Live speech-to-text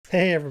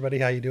Hey everybody,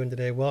 how you doing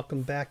today?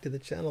 Welcome back to the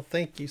channel.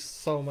 Thank you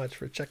so much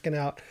for checking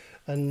out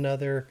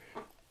another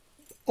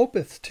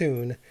Opeth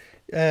tune.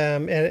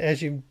 And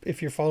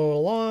if you're following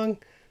along,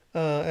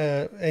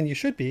 and you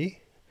should be,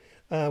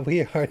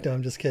 we are. No,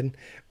 I'm just kidding.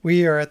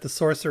 We are at the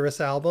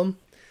Sorceress album,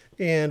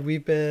 and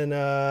we've been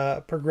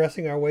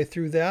progressing our way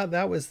through that.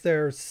 That was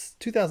their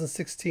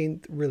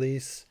 2016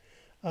 release,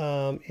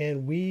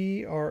 and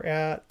we are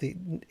at the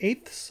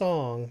 8th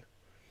song.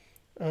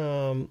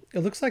 It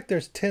looks like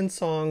there's 10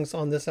 songs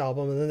on this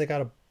album, and then they got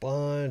a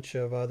bunch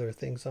of other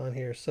things on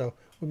here, so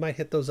we might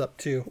hit those up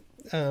too.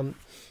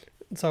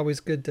 It's always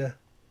good to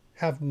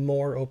have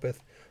more Opeth,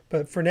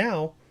 but for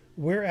now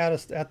we're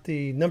at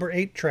the number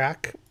 8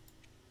 track.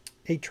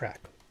 8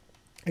 track.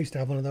 I used to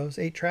have one of those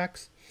 8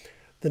 tracks.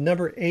 The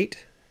number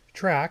 8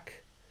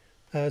 track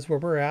is where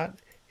we're at,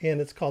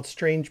 and it's called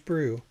Strange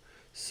Brew.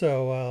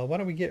 So why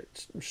don't we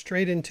get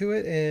straight into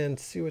it and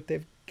see what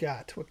they've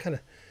got. What kind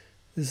of,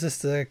 is this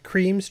the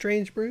cream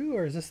Strange Brew,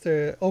 or is this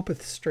the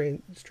Opeth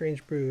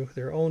Strange Brew,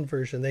 their own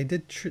version?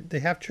 They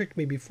have tricked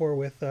me before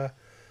with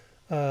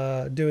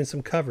doing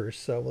some covers,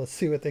 so let's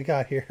see what they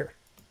got here.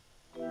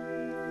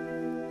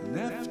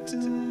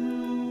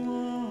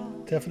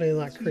 Definitely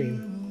not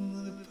cream.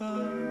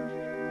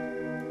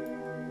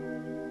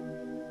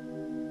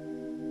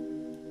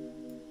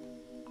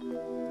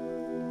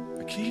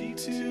 I keep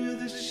to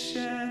the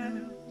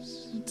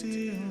shadows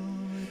until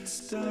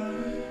it's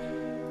dark.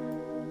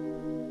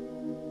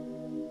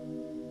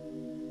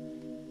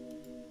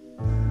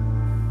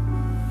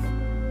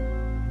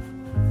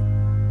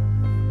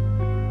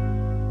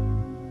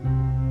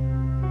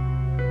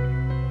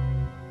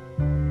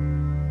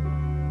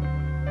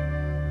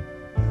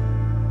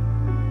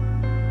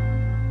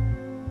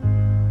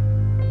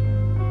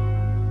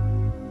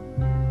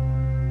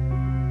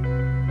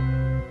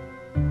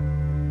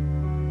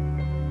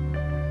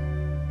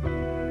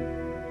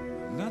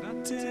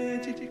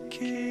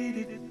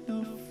 Dedicated,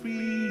 no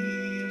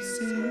free of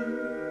sin.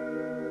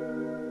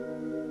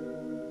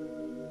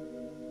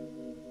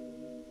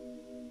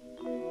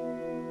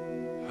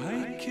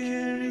 I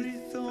carry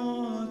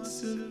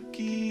thoughts of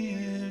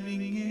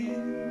giving in.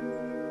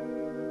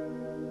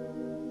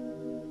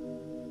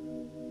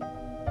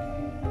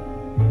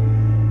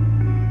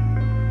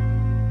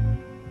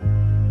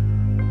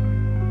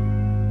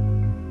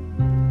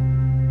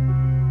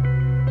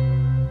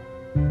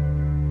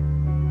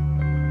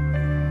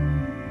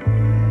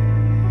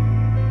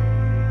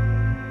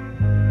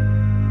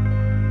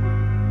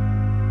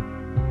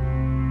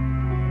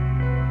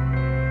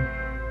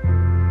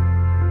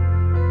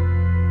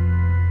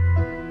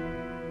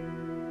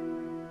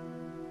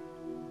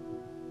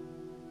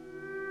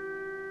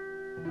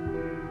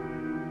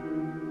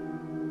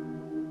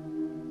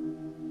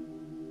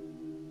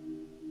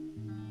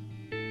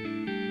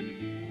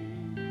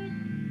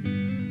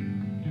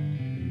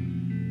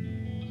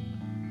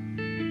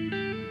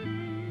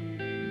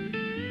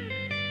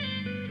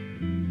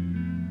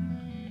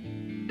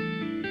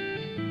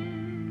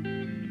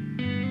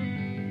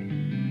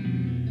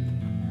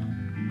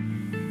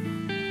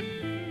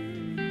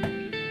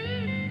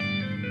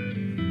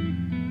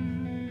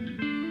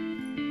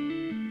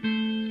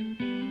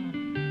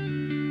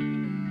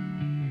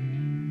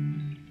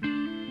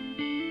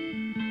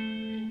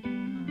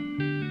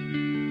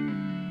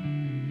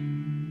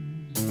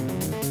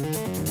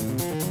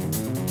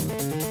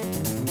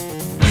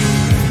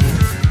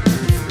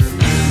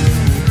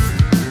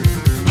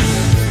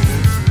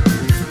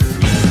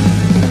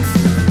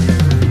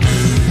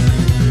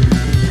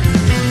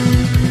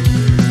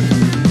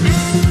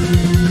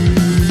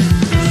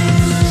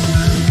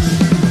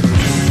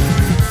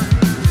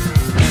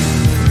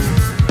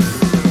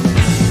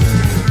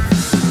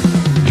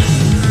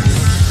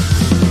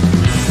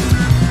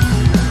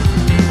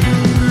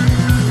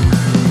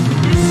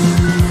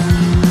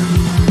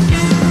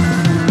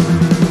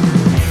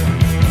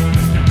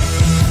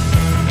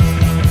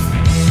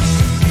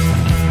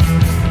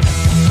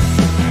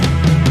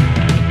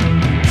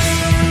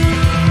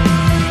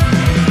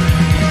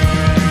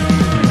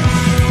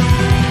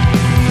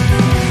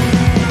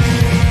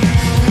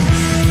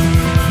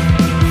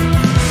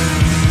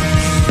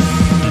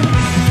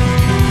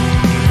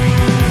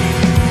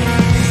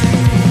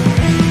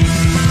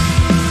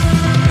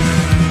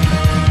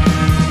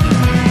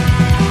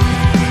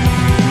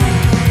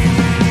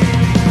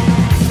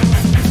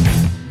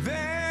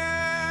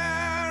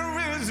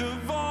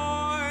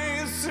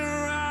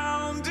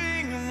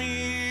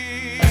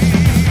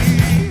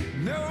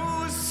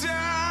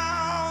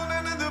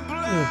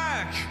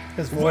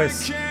 His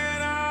voice.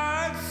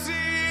 Cannot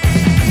see.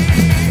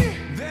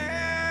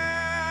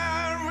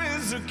 There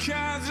is a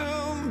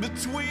chasm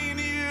between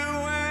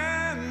you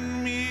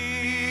and me.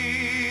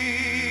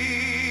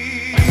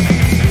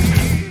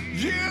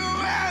 You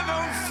have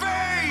no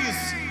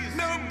face,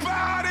 no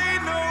body,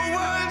 no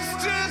words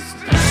to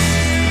speak.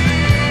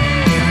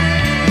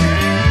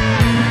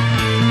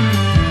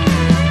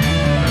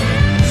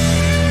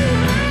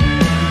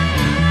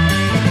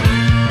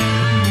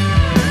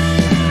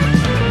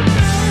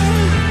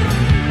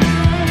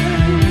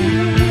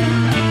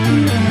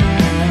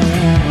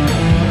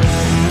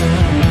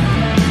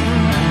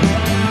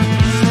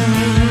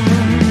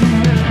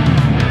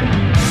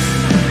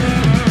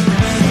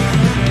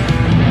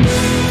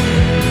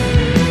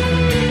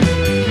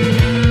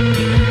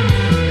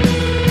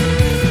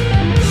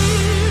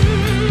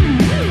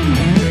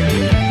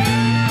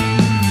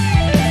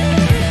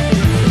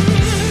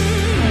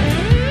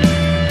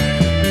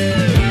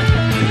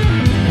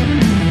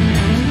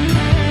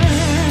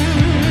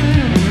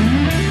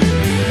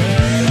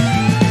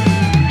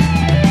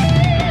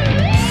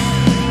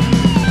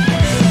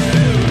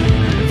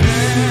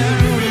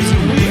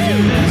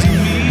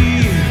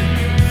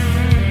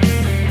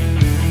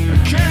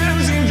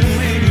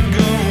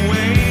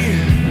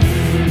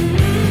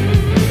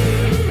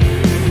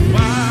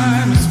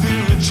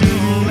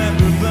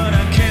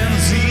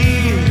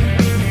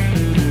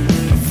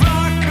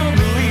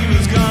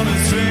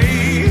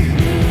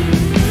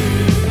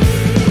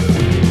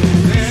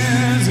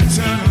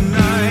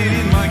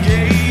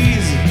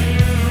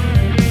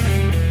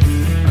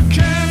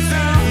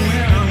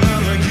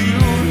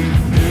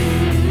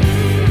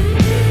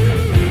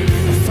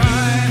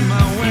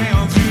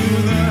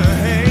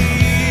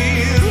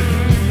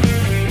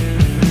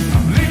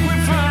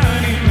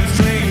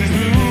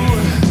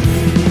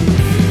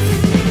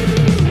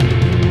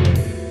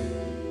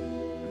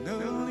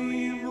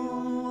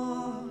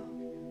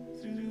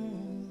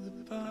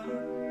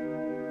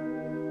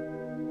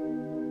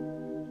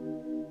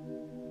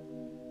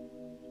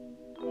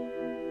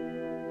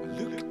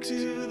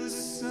 to the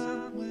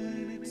sun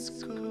when it's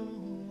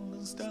cold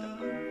and dark.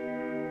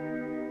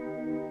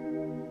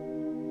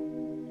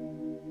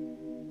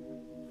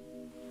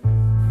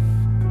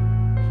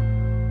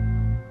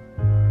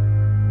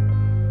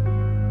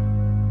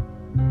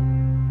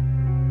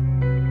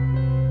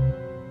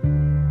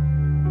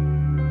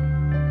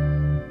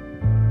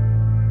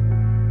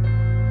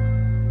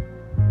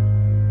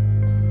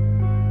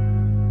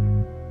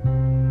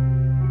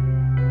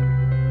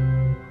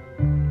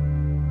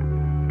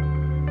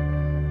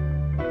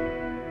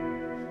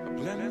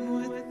 Blending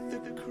with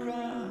the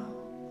crowd,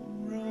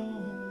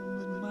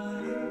 roaming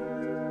miles.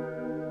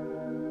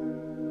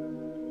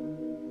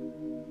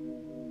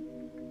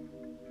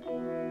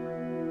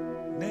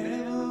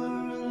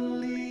 Never a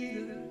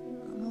leader,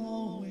 I'm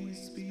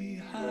always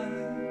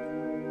behind.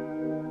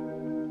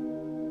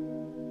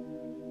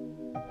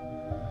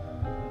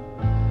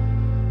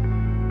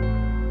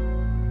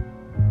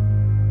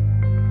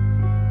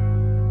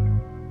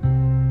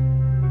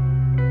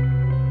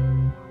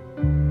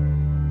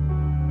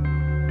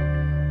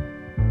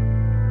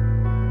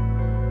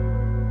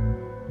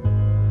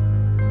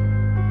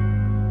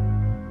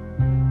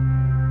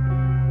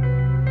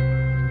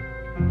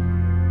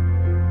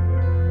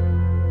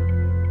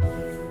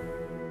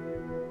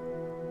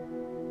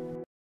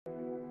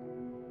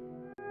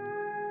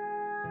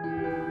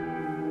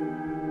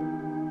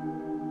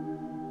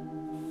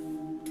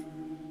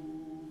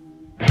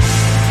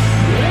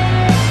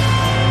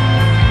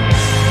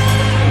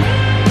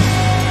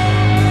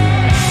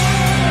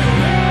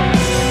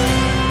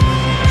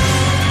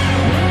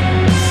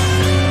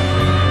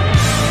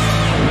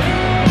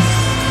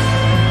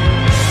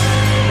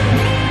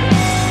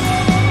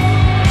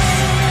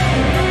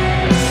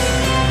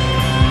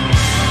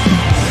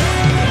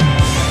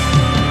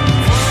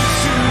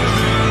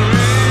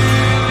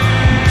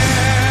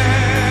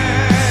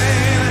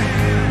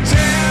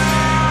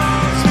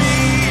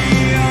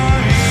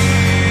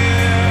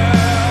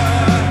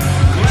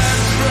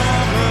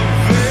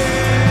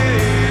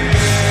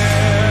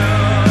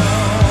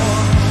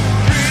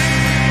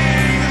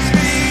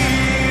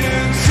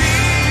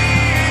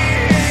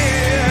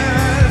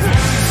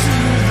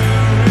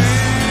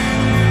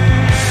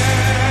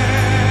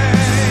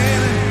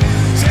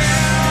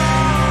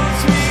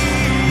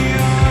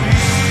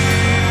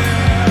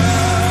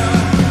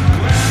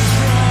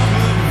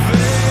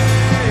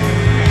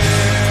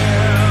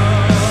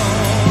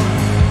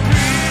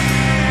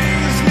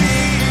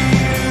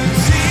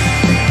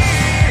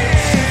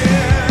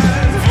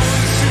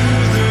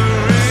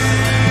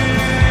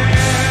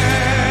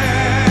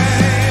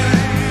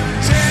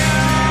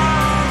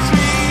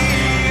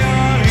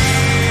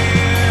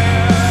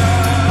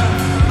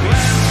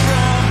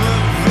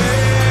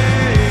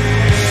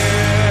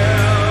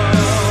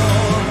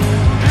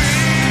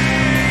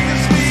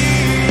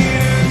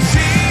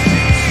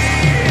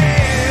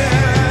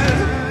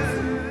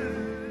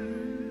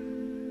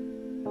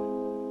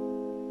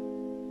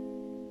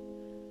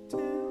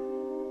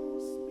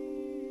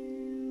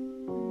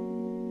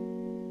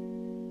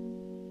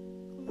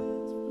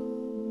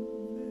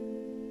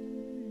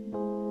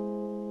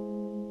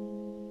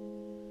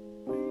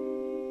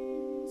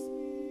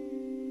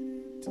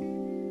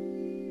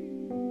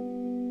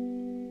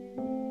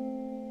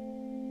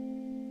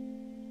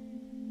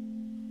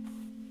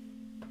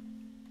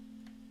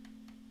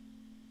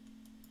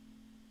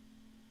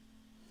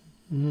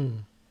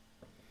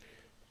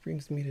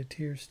 Brings me to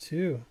tears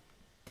too.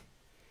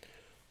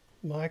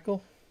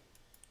 Michael,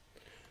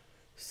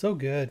 so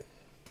good,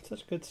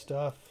 such good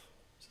stuff.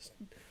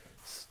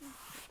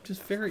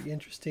 Just very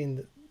interesting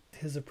that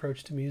his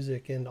approach to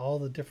music and all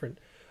the different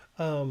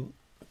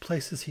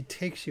places he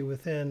takes you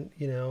within,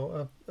 you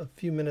know, a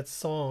few minutes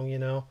song, you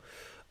know.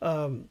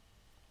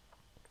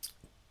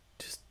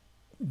 Just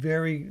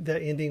very,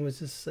 that ending was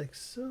just like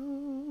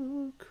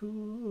so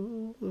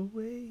cool the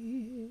way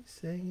he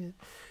sang it.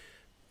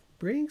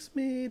 Brings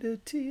me to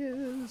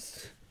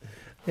tears.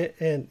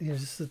 And you know,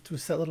 just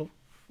that little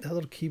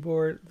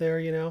keyboard there,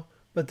 you know.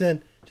 But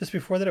then just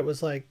before that, it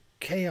was like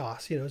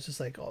chaos, you know. It's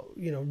just like, oh,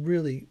 you know,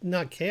 really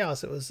not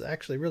chaos. It was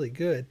actually really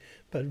good,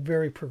 but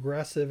very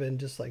progressive and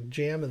just like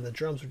jamming. The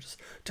drums were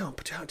just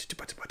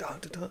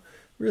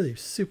really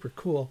super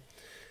cool.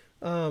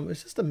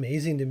 It's just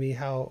amazing to me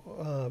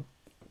how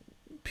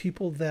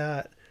people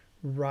that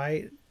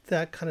write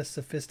that kind of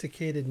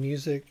sophisticated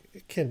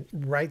music can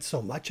write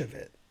so much of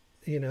it,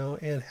 you know,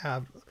 and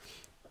have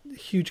a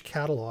huge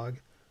catalog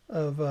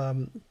of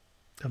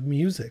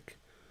music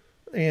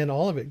and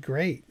all of it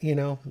great, you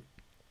know.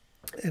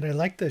 And I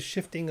like the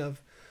shifting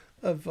of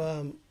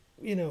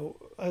you know,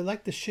 I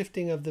like the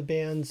shifting of the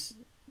band's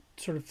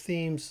sort of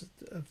themes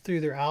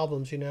through their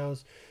albums, you know,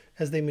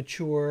 as they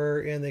mature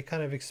and they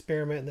kind of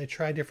experiment and they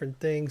try different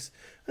things.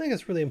 I think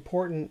it's really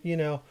important, you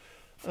know.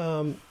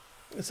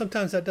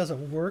 Sometimes that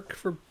doesn't work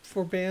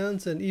for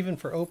bands, and even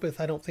for Opeth,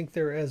 I don't think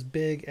they're as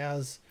big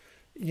as,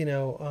 you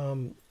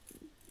know,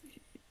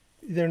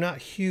 they're not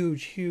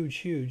huge,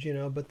 you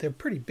know, but they're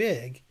pretty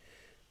big.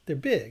 They're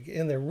big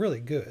and they're really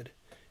good.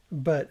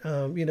 But,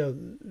 you know,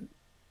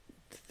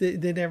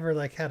 they never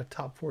like had a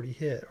top 40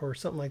 hit or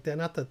something like that.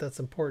 Not that that's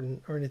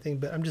important or anything,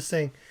 but I'm just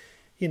saying,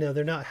 you know,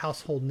 they're not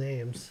household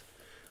names,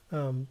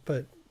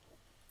 but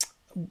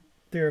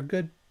they're a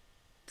good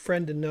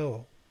friend to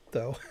know,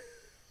 though.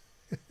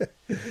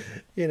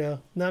 You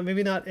know, not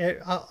maybe not.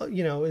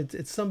 You know,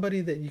 it's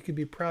somebody that you could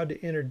be proud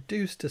to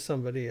introduce to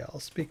somebody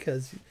else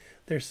because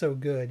they're so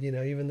good. You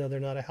know, even though they're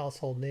not a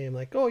household name,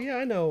 like, oh yeah,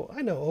 I know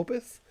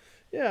Opeth.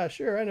 Yeah,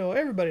 sure, I know.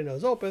 Everybody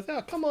knows Opeth.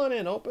 Oh, come on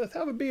in, Opeth.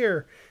 Have a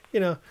beer.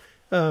 You know,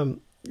 um,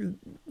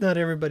 not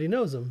everybody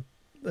knows them.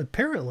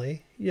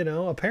 Apparently, you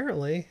know,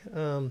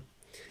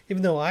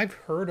 even though I've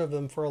heard of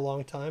them for a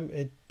long time,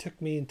 it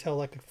took me until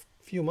like a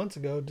few months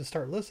ago to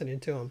start listening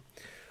to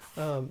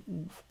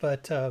them.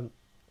 But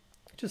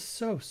just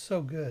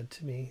so good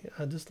to me.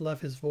 I just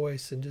love his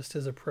voice and just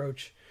his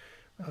approach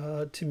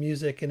to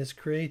music and his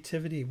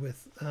creativity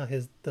with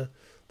the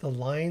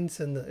lines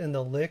and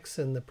the licks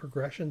and the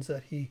progressions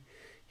that he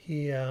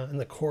and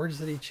the chords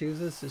that he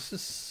chooses. It's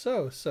just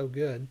so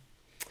good.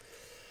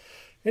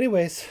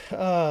 Anyways,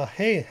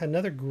 hey,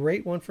 another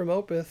great one from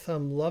Opeth.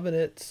 I'm loving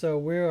it. So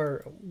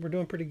we're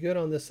doing pretty good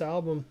on this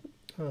album,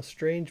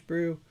 Strange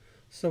Brew.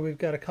 So we've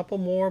got a couple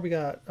more. We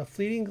got A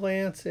Fleeting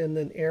Glance and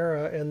then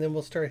Era, and then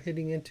we'll start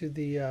hitting into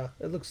the.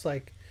 It looks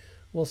like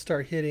we'll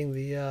start hitting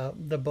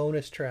the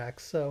bonus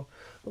tracks. So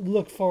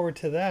look forward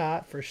to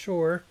that for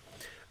sure.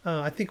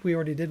 I think we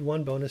already did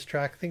one bonus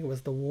track. I think it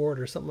was The Ward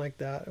or something like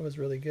that. It was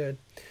really good.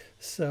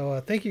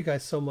 So thank you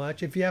guys so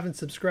much. If you haven't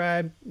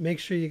subscribed, make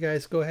sure you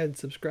guys go ahead and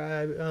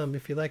subscribe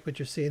if you like what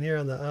you're seeing here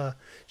on the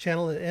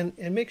channel, and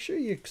make sure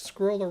you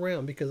scroll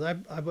around because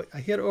I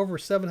hit over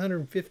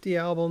 750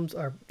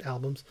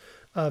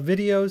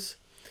 videos,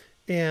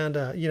 and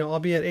you know, I'll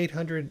be at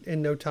 800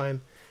 in no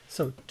time.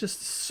 So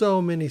just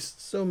so many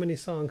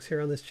songs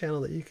here on this channel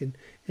that you can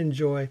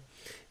enjoy,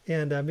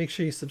 and make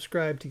sure you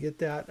subscribe to get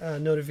that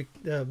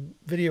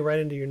video right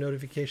into your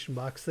notification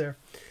box there.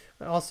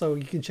 Also,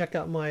 you can check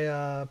out my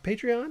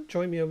Patreon,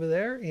 join me over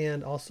there,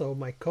 and also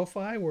my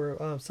Ko-Fi, where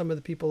some of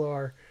the people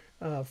are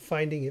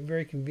finding it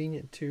very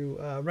convenient to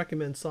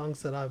recommend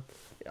songs that I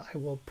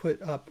will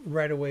put up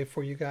right away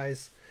for you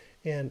guys,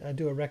 and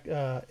do a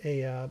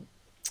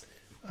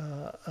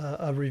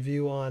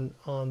review on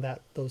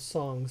those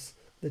songs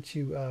that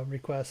you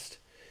request,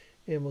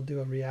 and we'll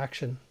do a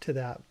reaction to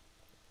that.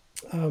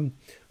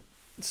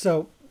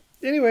 So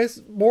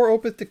anyways, more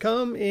Opeth to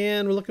come,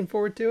 and we're looking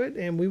forward to it,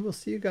 and we will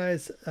see you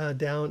guys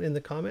down in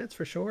the comments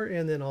for sure,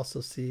 and then also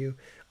see you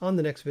on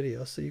the next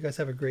video. So you guys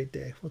have a great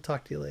day. We'll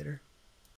talk to you later.